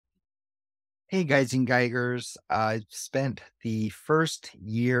Hey guys and geigers, I spent the first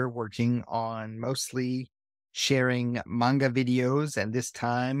year working on mostly sharing manga videos, and this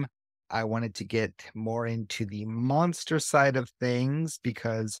time I wanted to get more into the monster side of things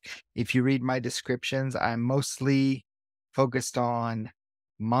because if you read my descriptions, I'm mostly focused on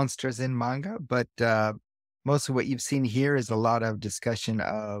monsters in manga, but most of what you've seen here is a lot of discussion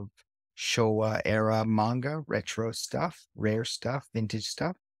of Showa era manga, retro stuff, rare stuff, vintage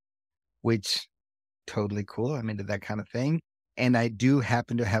stuff, which totally cool. I'm into that kind of thing. And I do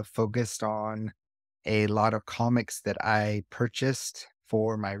happen to have focused on a lot of comics that I purchased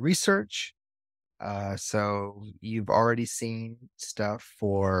for my research. So you've already seen stuff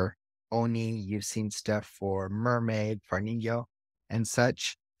for Oni, you've seen stuff for Mermaid, Farnillo, and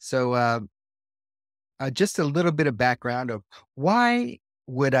such. So just a little bit of background of why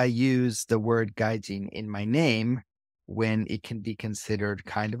would I use the word gaijin in my name when it can be considered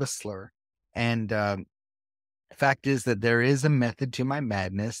kind of a slur? And fact is that there is a method to my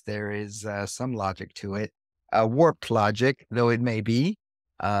madness. There is some logic to it, warped logic, though it may be.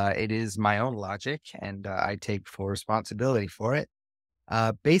 It is my own logic, and I take full responsibility for it.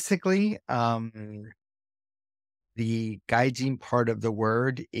 Basically, the gaijin part of the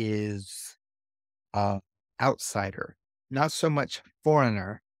word is uh, outsider, not so much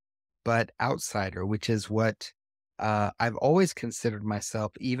foreigner, but outsider, which is what I've always considered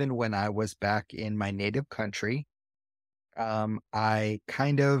myself, even when I was back in my native country. I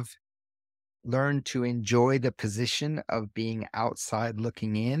kind of learned to enjoy the position of being outside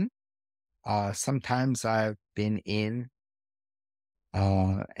looking in. Sometimes I've been in,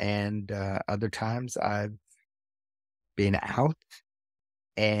 and other times I've been out.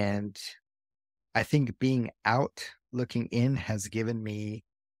 And I think being out looking in has given me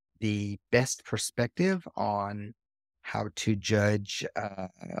the best perspective on how to judge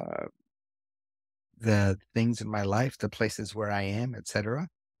the things in my life, the places where I am, etc.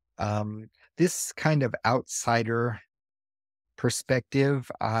 This kind of outsider perspective,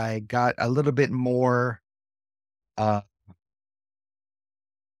 I got a little bit more uh,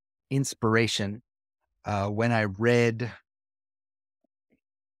 inspiration when I read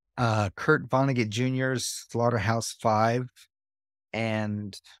Kurt Vonnegut Jr.'s Slaughterhouse Five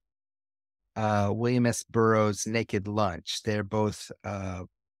and William S. Burroughs' Naked Lunch. They're both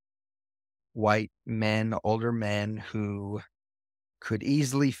white men, older men who could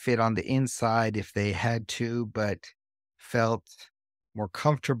easily fit on the inside if they had to, but felt more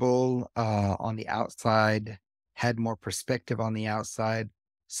comfortable on the outside, had more perspective on the outside.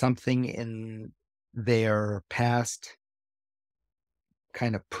 Something in their past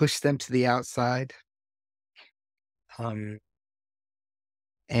kind of pushed them to the outside. Um,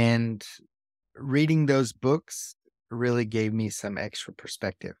 and reading those books really gave me some extra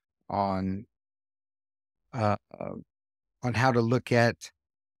perspective on uh, uh, on how to look at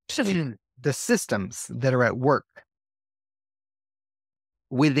the systems that are at work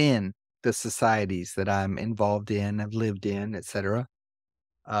within the societies that I'm involved in, have lived in, etc.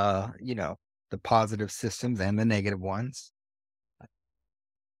 You know, the positive systems and the negative ones.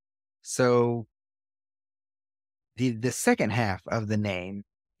 So the second half of the name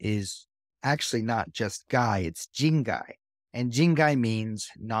is actually not just guy, it's Jingai. And Jingai means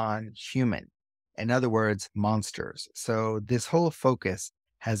non-human. In other words, monsters. So this whole focus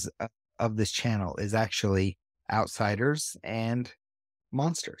has of this channel is actually outsiders and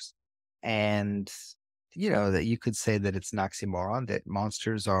monsters. And you know that you could say that it's an oxymoron that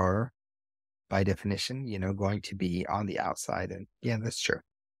monsters are by definition, going to be on the outside. And yeah, that's true.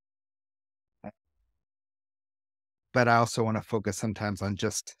 But I also want to focus sometimes on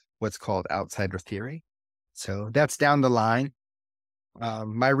just what's called outsider theory. So that's down the line.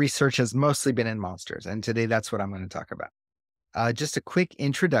 My research has mostly been in monsters, and today that's what I'm going to talk about. Just a quick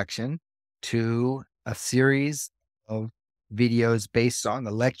introduction to a series of videos based on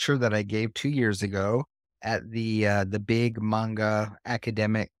the lecture that I gave 2 years ago at the big manga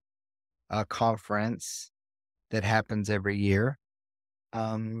academic conference that happens every year. I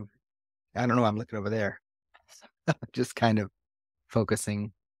don't know. I'm looking over there, just kind of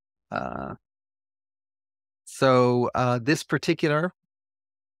focusing. Uh, so this particular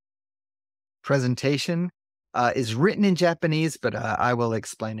presentation is written in Japanese, but I will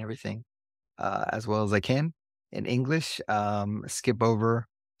explain everything as well as I can in English. Skip over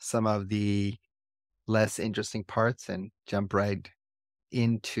some of the less interesting parts and jump right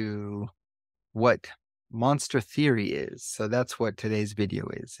into what monster theory is. So that's what today's video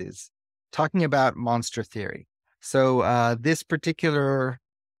is talking about monster theory. So this particular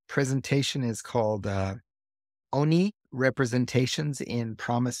presentation is called Oni Representations in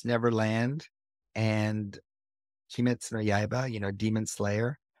Promised Neverland and Kimetsu no Yaiba, Demon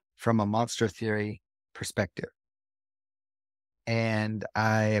Slayer, from a monster theory perspective. And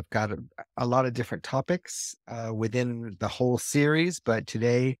I have got a lot of different topics within the whole series, but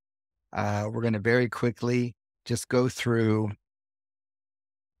today we're going to very quickly just go through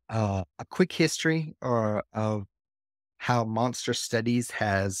a quick history or of how monster studies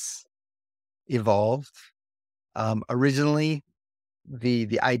has evolved. Originally,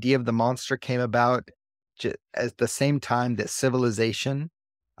 the idea of the monster came about at the same time that civilization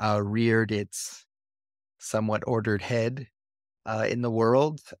reared its somewhat ordered head in the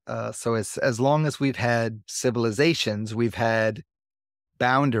world. So as long as we've had civilizations, we've had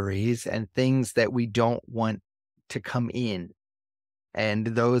boundaries and things that we don't want to come in, and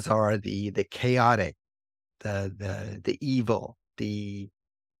those are the chaotic, the evil, the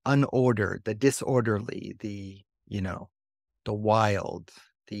unordered, the disorderly, the wild,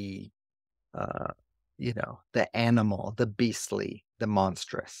 the uh, the animal, the beastly, the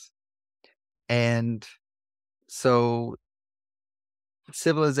monstrous. And so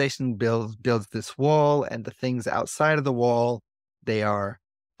civilization builds this wall, and the things outside of the wall, they are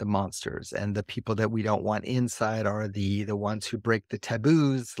the monsters, and the people that we don't want inside are the ones who break the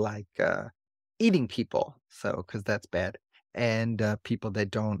taboos, like eating people, so because that's bad, and people that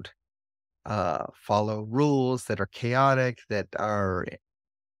don't follow rules, that are chaotic, that are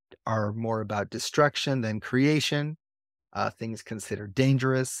more about destruction than creation, things considered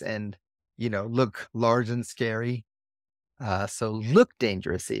dangerous and look large and scary, so look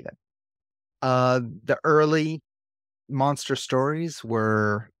dangerous even. The early monster stories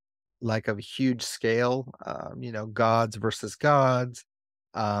were like of a huge scale, gods versus gods.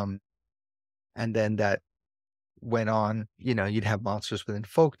 Um, and then that went on, you'd have monsters within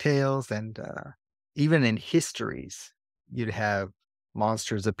folk tales, and even in histories, you'd have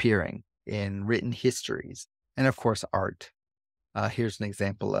monsters appearing in written histories. And of course, art. Here's an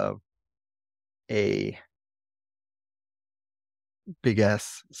example of a big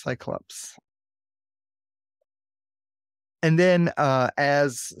ass cyclops. And then,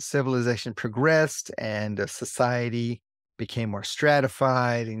 as civilization progressed and society became more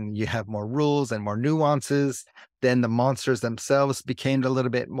stratified, and you have more rules and more nuances, then the monsters themselves became a little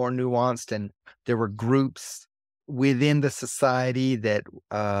bit more nuanced, and there were groups within the society that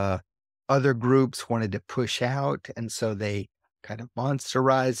other groups wanted to push out, and so they kind of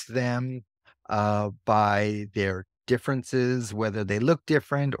monsterized them by their differences, whether they looked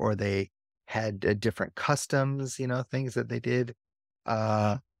different or they had different customs, things that they did.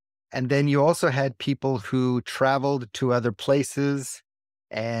 Uh, and then you also had people who traveled to other places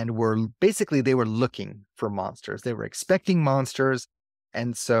and basically they were looking for monsters. They were expecting monsters.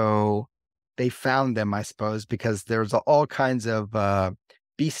 And so they found them, I suppose, because there's all kinds of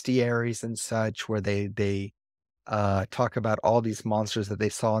bestiaries and such where they talk about all these monsters that they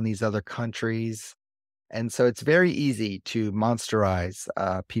saw in these other countries. And so it's very easy to monsterize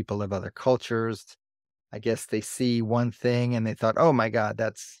people of other cultures. I guess they see one thing and they thought, "Oh my God,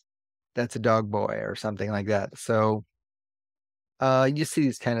 that's a dog boy," or something like that. So you see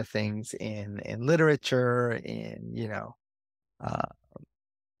these kind of things in literature, in uh,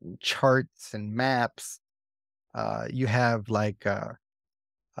 charts and maps. You have like uh,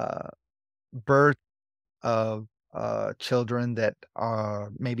 birth of children that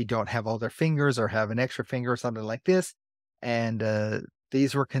maybe don't have all their fingers or have an extra finger or something like this. And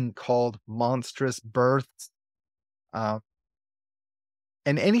these were called monstrous births. Uh,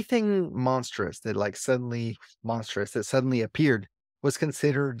 and anything monstrous that suddenly appeared was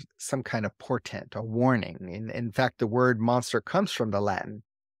considered some kind of portent, a warning. In fact, the word monster comes from the Latin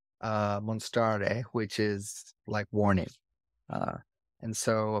monstare, which is like warning. Uh, and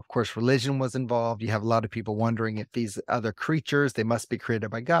so, of course, religion was involved. You have a lot of people wondering if these other creatures, they must be created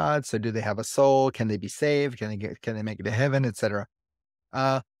by God. So do they have a soul? Can they be saved? Can they make it to heaven, etc.?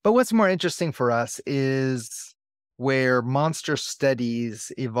 But what's more interesting for us is where monster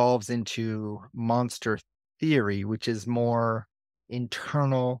studies evolves into monster theory, which is more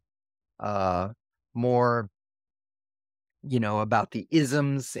internal, uh, more about the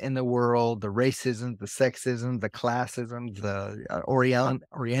isms in the world, the racism, the sexism, the classism, the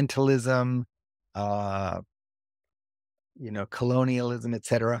Orientalism, uh, colonialism,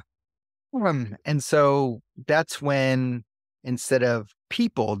 etc. And so that's when, instead of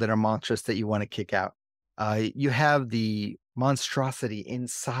people that are monstrous that you want to kick out, you have the monstrosity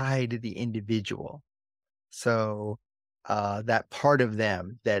inside the individual. So that part of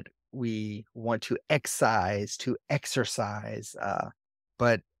them that we want to excise, to exercise,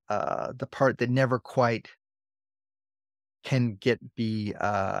 but the part that never quite can be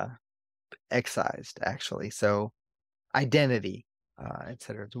excised, actually. So identity,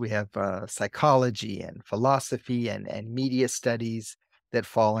 etc. We have psychology and philosophy and media studies that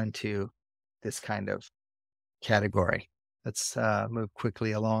fall into this kind of category. Let's move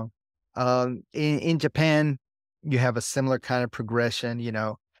quickly along. In Japan, you have a similar kind of progression.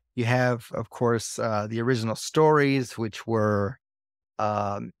 You have, of course, the original stories, which were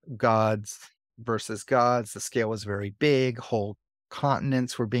gods versus gods. The scale was very big. Whole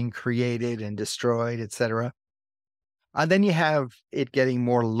continents were being created and destroyed, etc. And then you have it getting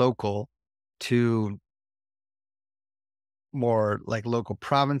more local to more like local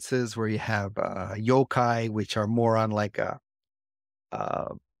provinces where you have yokai, which are more on like a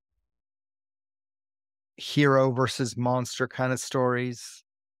hero versus monster kind of stories.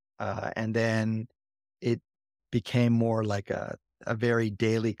 And then it became more like a very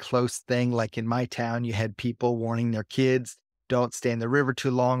daily close thing. Like in my town, you had people warning their kids, don't stay in the river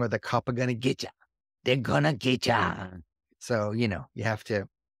too long or the cop are going to get you. They're going to get you. So, you have to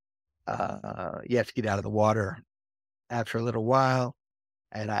get out of the water after a little while.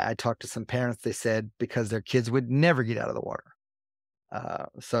 And I talked to some parents, they said because their kids would never get out of the water.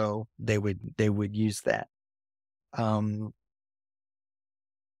 So they would use that. Um,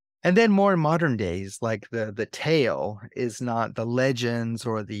 and then more in modern days, like the tale is not the legends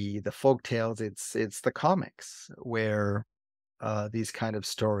or the folk tales. It's the comics where these kind of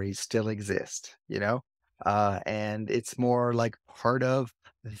stories still exist, and it's more like part of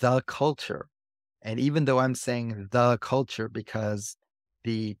the culture. And even though I'm saying the culture because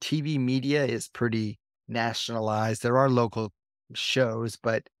the TV media is pretty nationalized, there are local shows,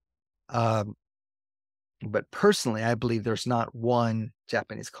 um, but personally, I believe there's not one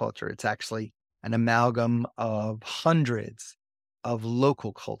Japanese culture. It's actually an amalgam of hundreds of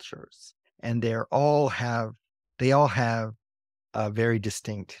local cultures, and they all have very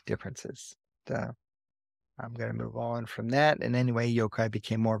distinct differences. Uh, I'm going to move on from that. And anyway, yokai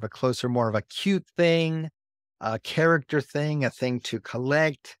became more of a cute thing, a character thing, a thing to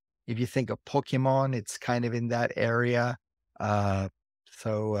collect. If you think of Pokemon, it's kind of in that area. Uh,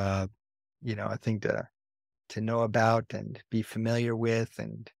 so, I think to know about and be familiar with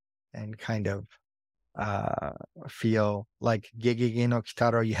and kind of uh, feel like Gegege no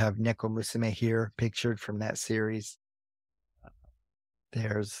Kitaro, you have Neko Musume here pictured from that series.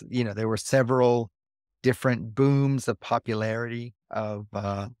 There were several different booms of popularity of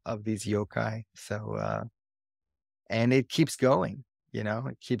these yokai. So and it keeps going,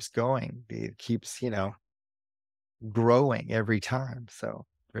 it keeps going. It keeps, growing every time. So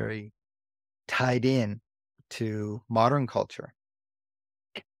very tied in to modern culture.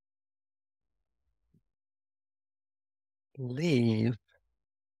 Believe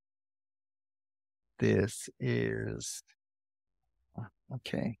this is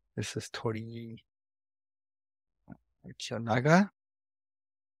okay. This is Tori Kiyonaga.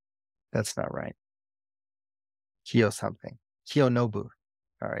 That's not right. Kiyo something. Kiyonobu.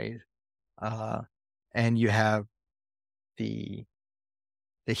 All right. Uh, and you have the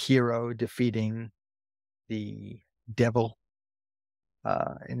the hero defeating the devil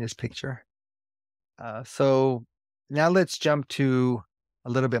in this picture. So now let's jump to a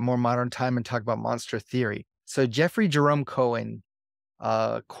little bit more modern time and talk about monster theory. So Jeffrey Jerome Cohen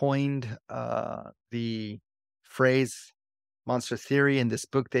coined the phrase monster theory in this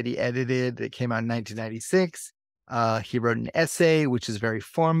book that he edited that came out in 1996. He wrote an essay, which is very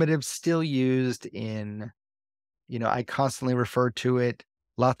formative, still used in, I constantly refer to it.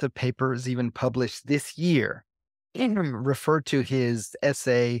 Lots of papers even published this year refer to his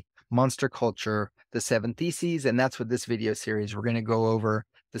essay, Monster Culture, the Seven Theses. And that's what this video series, we're going to go over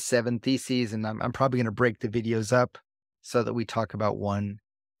the seven theses. And I'm probably going to break the videos up so that we talk about one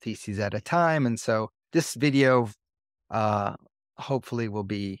thesis at a time. And so this video hopefully will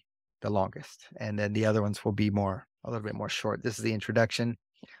be the longest. And then the other ones will be a little bit more short. This is the introduction.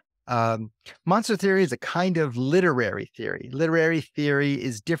 Monster theory is a kind of literary theory. Literary theory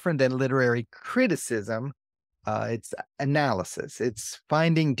is different than literary criticism. It's analysis. It's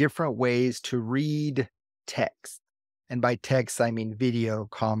finding different ways to read text. And by text, I mean video,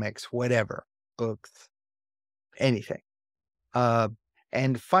 comics, whatever, books, anything.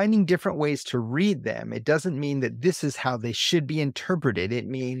 And finding different ways to read them. It doesn't mean that this is how they should be interpreted. It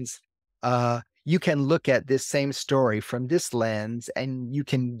means you can look at this same story from this lens and you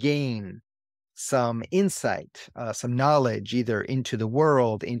can gain some insight, some knowledge, either into the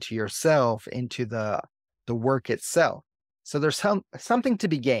world, into yourself, into the work itself. So there's something to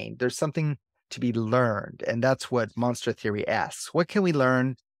be gained. There's something to be learned. And that's what monster theory asks. What can we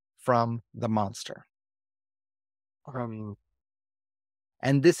learn from the monster?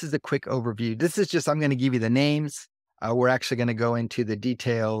 And this is a quick overview. This is just, I'm going to give you the names. We're actually going to go into the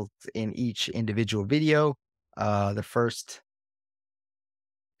details in each individual video. The first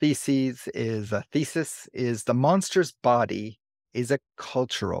thesis is the monster's body is a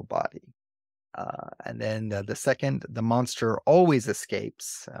cultural body. And then the second, the monster always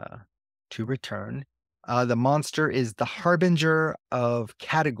escapes to return. The monster is the harbinger of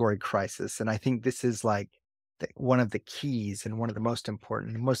category crisis. And I think this is like one of the keys and one of the most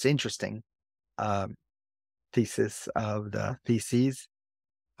important, most interesting thesis of the theses.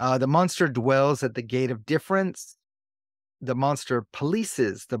 The monster dwells at the gate of difference. The monster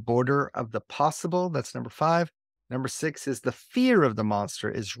polices the border of the possible. That's number 5. Number 6 is the fear of the monster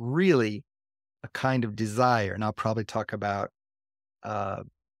is really a kind of desire. And I'll probably talk about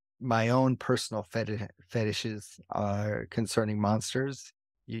my own personal fetishes concerning monsters.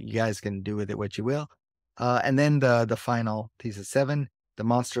 You guys can do with it what you will. And then the final thesis 7, the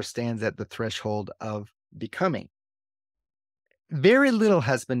monster stands at the threshold of becoming. Very little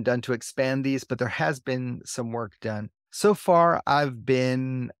has been done to expand these, but there has been some work done. So far,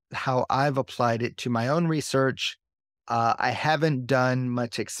 how I've applied it to my own research. I haven't done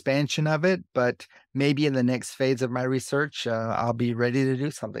much expansion of it, but maybe in the next phase of my research, I'll be ready to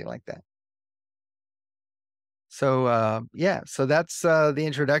do something like that. So, yeah, so that's the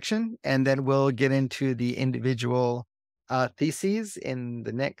introduction, and then we'll get into the individual theses in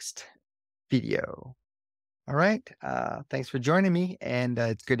the next video. All right. Thanks for joining me, and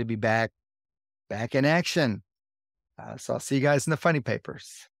it's good to be back in action. So I'll see you guys in the funny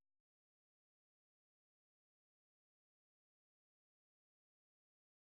papers.